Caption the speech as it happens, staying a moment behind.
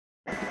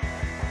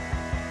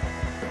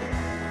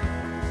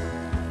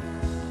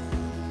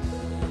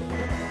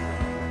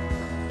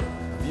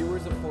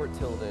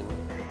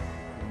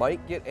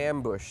might get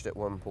ambushed at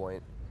one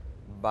point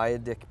by a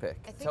dick pic.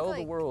 Tell the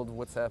like, world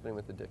what's happening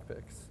with the dick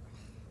pics.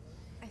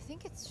 I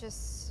think it's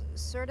just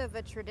sort of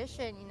a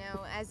tradition, you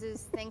know, as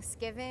is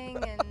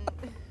Thanksgiving and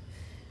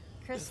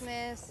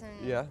Christmas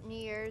and New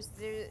Year's.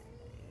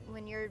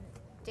 When you're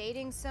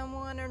dating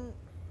someone, or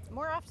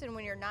more often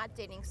when you're not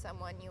dating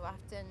someone, you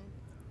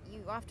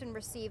often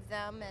receive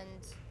them,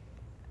 and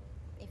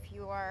if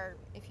you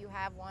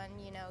have one,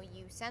 you know,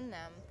 you send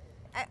them.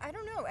 I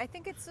don't know. I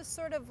think it's a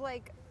sort of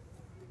like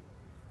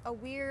a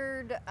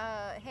weird,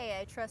 hey,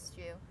 I trust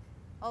you.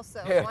 Also,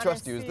 hey, I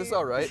trust you. Is this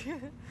all right?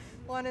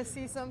 Want to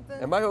see something?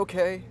 Am I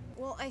okay?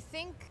 Well, I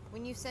think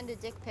when you send a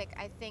dick pic,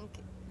 I think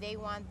they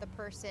want the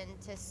person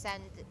to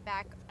send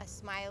back a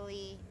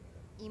smiley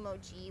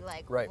emoji,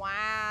 like,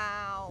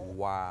 wow.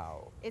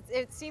 Wow.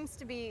 It seems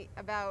to be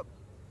about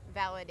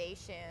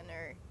validation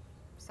or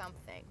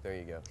something. There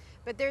you go.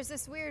 But there's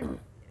this weird,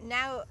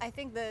 now I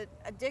think a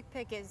dick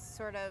pic is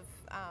sort of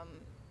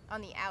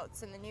on the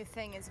outs, and the new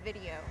thing is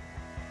video.